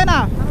আগাম যায় না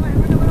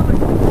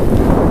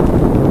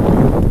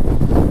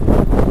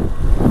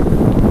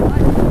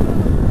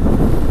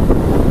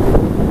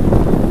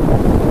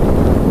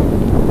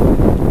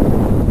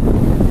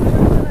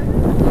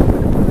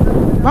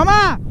মামা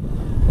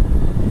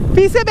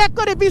পিছে ব্যাক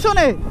করে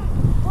পিছনে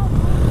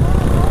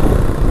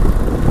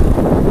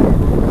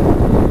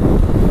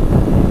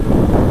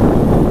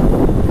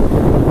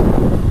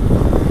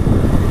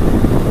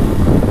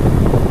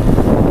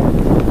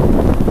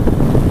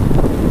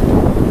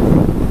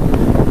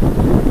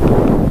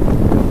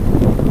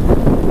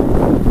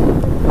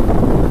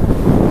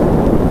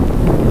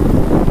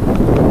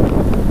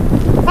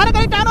আরে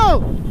গাড়ি টানো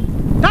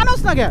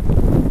টানোস না কে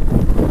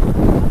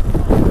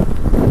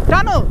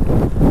টানো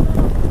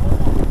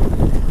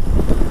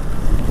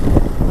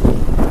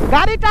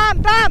গাড়ি টান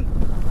টান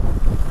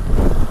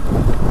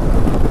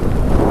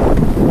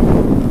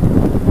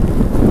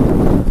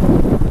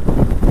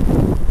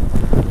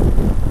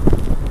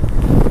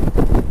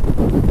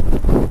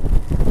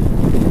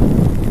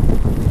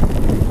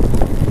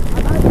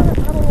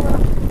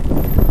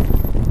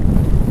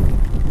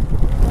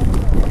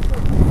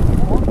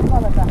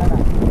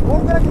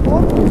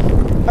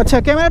আচ্ছা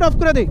ক্যামেরা অফ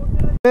করে দিই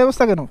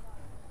ব্যবস্থা কেন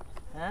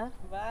হ্যাঁ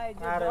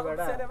আরে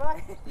বেটা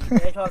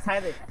এই সব ছাই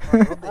দে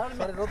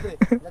রোদে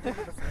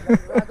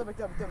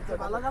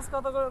ভালো কাজ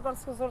কত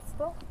করছস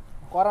তো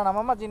করা না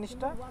মামা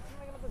জিনিসটা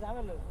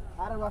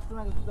আরে ওয়াশ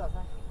না কিছু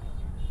আছে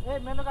এই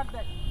মেনু কার্ড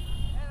দেখ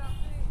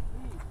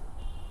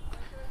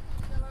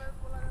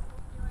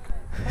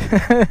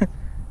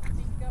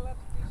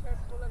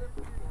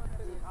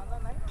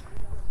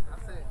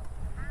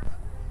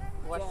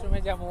ওয়াশরুমে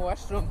যাবো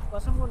ওয়াশরুম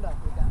কোনটা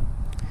এটা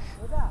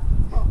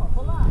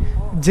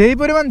যেই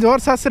পরিমাণ জ্বর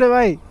ছাড়ছে রে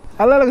ভাই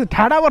আল্লাহ লাগছে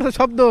ঠাডা পড়ছে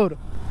শব্দ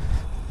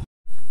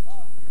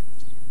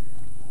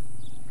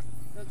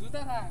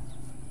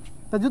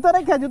তা জুতা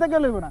রেখে জুতা কে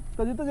লইব না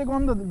তো জুতা যে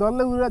গন্ধ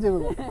দললে উড়া যাবে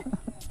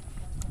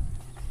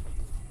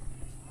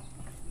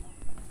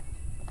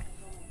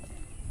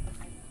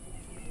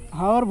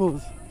হাওয়ার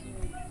বোঝ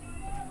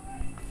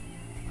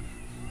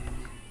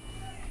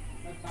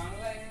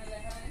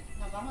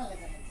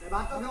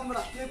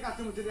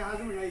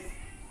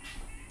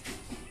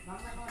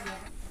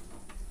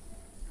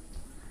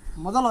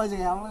মজা লয়েছে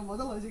গে আমার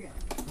মজা লয়েছে গে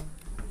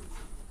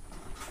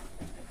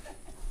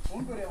ফোন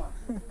করে আমার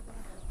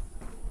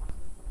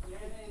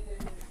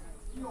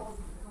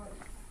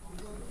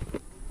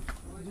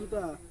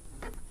জুতা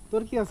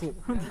তোর কি আছে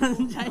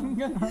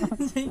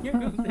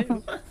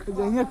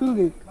জাইঙ্গা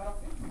খুলবি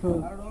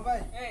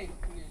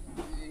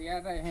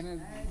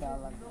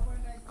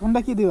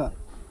কোনটা কি দিবা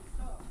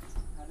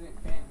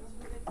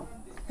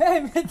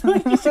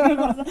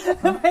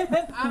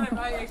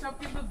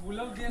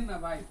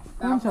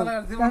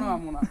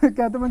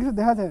তোমার কিছু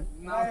দেখা যায়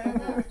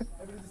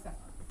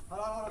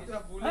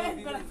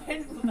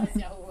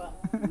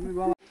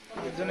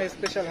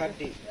স্পেশাল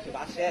হাড্ডি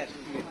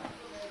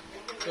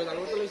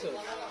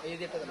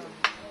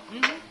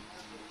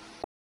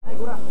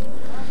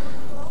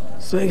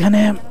সো এখানে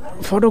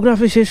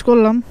ফটোগ্রাফি শেষ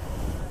করলাম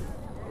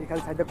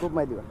এখানে সাইডটা খুব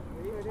মাই দিবা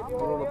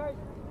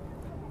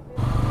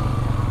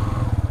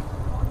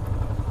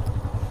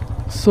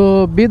সো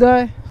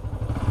বিদায়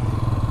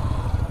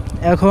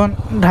এখন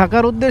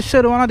ঢাকার উদ্দেশ্যে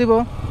রওনা দিব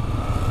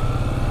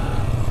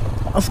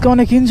আজকে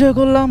অনেক এনজয়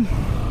করলাম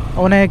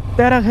অনেক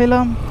প্যারা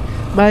খাইলাম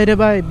বাইরে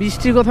ভাই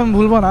বৃষ্টির কথা আমি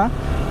ভুলবো না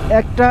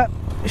একটা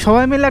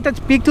সবাই মিলে একটা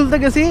পিক তুলতে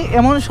গেছি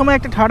এমন সময়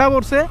একটা ঠাডা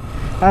পড়ছে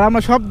আর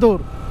আমরা সব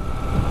দৌড়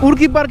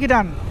উড়কি পার্কি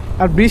টান।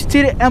 আর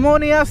বৃষ্টির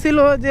এমনই ছিল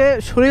যে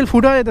শরীর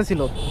ফুটা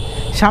যেতেছিল,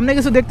 সামনে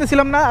কিছু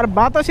দেখতেছিলাম না, আর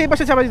বাতাস এই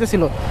পাশে চাপা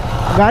যেতেছিল।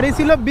 গাড়ি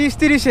ছিল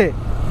 20-30-এ,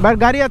 বাট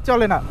গাড়ি আর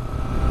চলে না।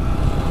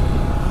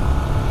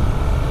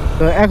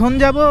 তো এখন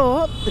যাব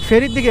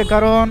ফেরির দিকে,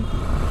 কারণ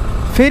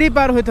ফেরি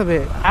পার হইতে হবে।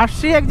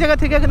 আসছি এক জায়গা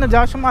থেকে, কিন্তু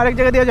যাওয়ার সময় আরেক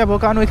জায়গা দিয়ে যাবো,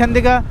 কারণ ওইখান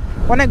থেকে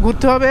অনেক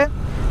ঘুরতে হবে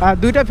আর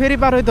 2টা ফেরি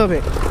পার হইতে হবে।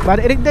 বাট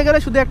এদিক দিয়ে গেলে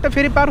শুধু একটা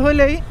ফেরি পার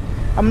হইলেই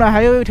আমরা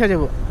হাইওয়ে উঠে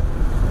যাব।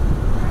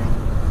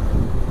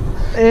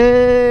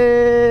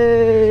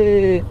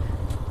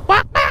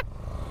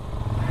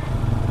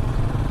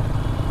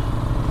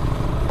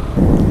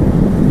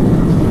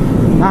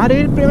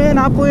 নারীর প্রেমে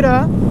না পড়া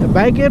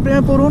বাইকের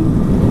প্রেমে পড়ুন,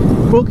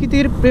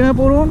 প্রকৃতির প্রেমে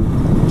পড়ুন,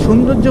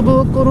 সৌন্দর্য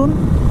উপভোগ করুন,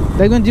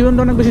 দেখবেন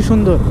জীবনটা অনেক বেশি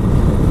সুন্দর।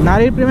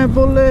 নারীর প্রেমে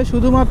পড়লে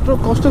শুধুমাত্র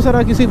কষ্ট ছাড়া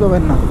কিছুই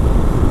পাবেন না,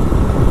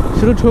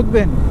 শুধু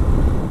ঠকবেন।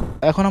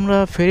 এখন আমরা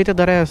ফেরিতে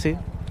দাঁড়ায় আছি।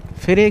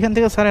 ফেরি এখান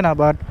থেকে ছাড়ে না,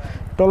 বাট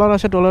ট্রলার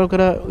আসে, ট্রলার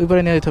করে ওই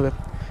পারে নিয়ে যেতে হবে।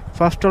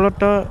 ফার্স্ট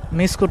ট্রলারটা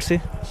মিস করছি,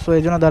 সো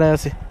এই জন্য দাঁড়ায়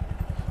আছি।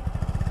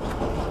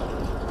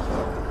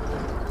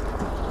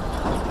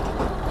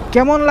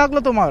 কেমন লাগলো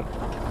তোমার?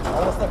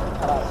 অবস্থা খুব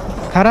খারাপ।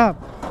 খারাপ?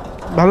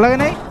 ভালো লাগে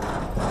নাই?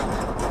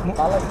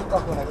 ভালো লাগছে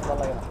তখন, এখন ভালো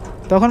লাগে না।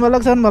 তখন ভালো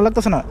লাগছে, এখন ভালো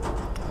লাগতেছে না?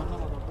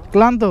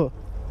 ক্লান্ত?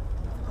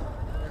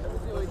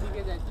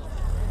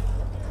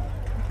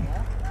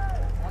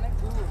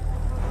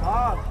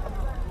 হ্যাঁ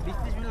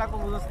 20-30 মিনিট লাগবে,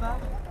 বুঝছ না?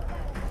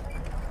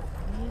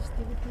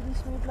 20-30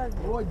 মিনিট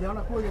লাগবে। ওই দেও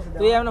না, কই গেছে?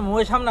 তুই এমন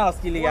মুয়ের সামনে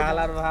আসকি লিগা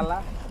হালার ভালা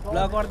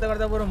ব্লগ করতে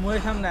করতে পুরো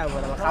মুয়ের সামনে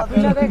আবার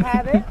খাপিলা দে,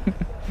 খায় দে।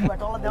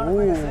 টলা দেও না,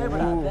 কই গেছে?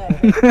 বড়া দে।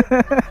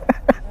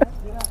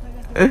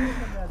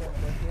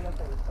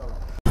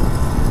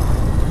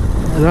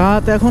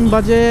 রাত এখন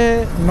বাজে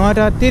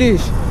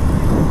 9:30।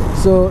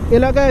 সো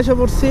এলাকায় এসে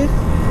পড়ছি।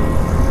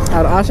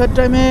 আর আসার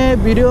টাইমে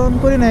ভিডিও অন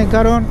করি নাই,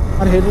 কারণ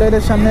আর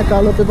হেডলাইটের সামনে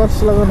কালো পেপারস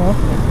লাগানো।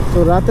 তো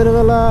রাতের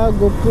বেলা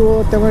গোপ্রো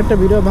তেমন একটা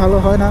ভিডিও ভালো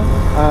হয় না,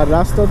 আর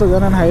রাস্তা তো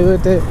জানেন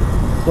হাইওয়েতে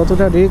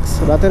কতটা রিস্ক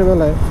রাতের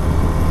বেলায়,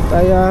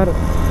 তাই আর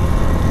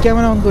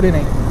ক্যামেরা অন করি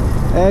নাই।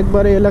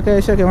 একবারে এলাকায়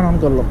এসে ক্যামেরা অন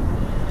করলো।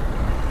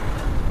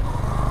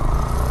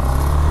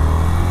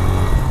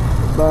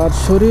 বাট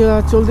শরীর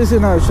আর চলতেছে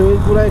না, শরীর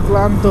পুরাই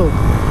ক্লান্ত।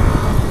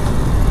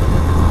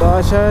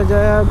 বাসায়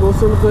যায়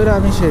গোসল করে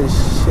আমি শেষ,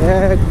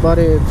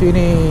 একবারে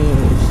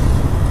ফিনিশ।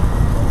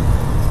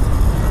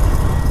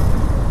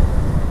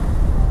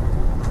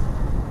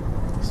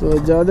 সো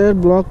যাদের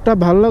ব্লগটা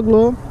ভালো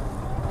লাগলো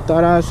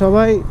তারা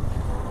সবাই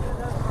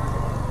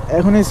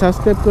এখনই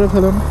সাবস্ক্রাইব করে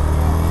ফেলুন।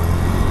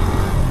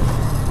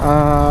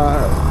 আর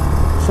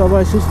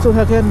সবাই সুস্থ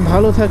থাকেন,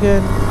 ভালো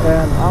থাকেন,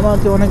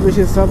 আমাকে অনেক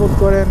বেশি সাপোর্ট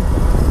করেন।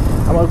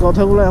 আমার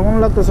কথাগুলো এমন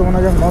লাগতেছে মনে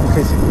হয় যে মদ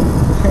খেয়েছি।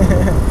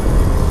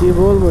 কি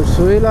বলবো,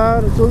 শরীর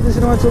আর চলতেছে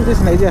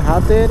না। এই যে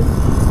হাতের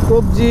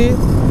কবজি,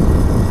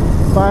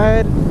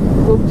 পায়ের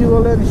কবজি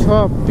বলেন,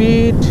 সব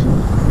পিঠ,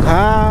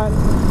 ঘাড়,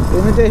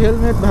 এমনিতে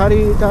হেলমেট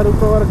ভারী, তার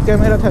উপর আবার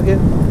ক্যামেরা থাকে।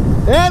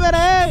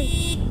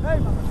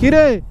 কি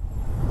রে,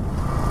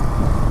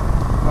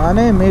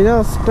 মানে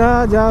মেজাজটা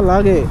যা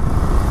লাগে।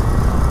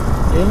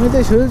 এমনিতে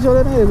শরীর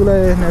চলে না, এগুলো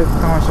এনে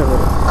তামাশা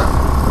করে।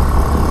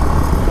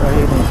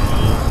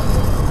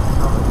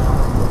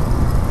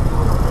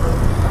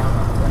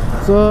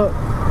 তো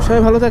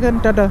সবাই ভালো থাকেন,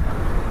 টাটা।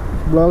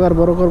 ব্লগ আর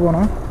বড় করবো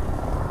না,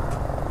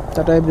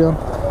 টাটা এভরিওয়ান।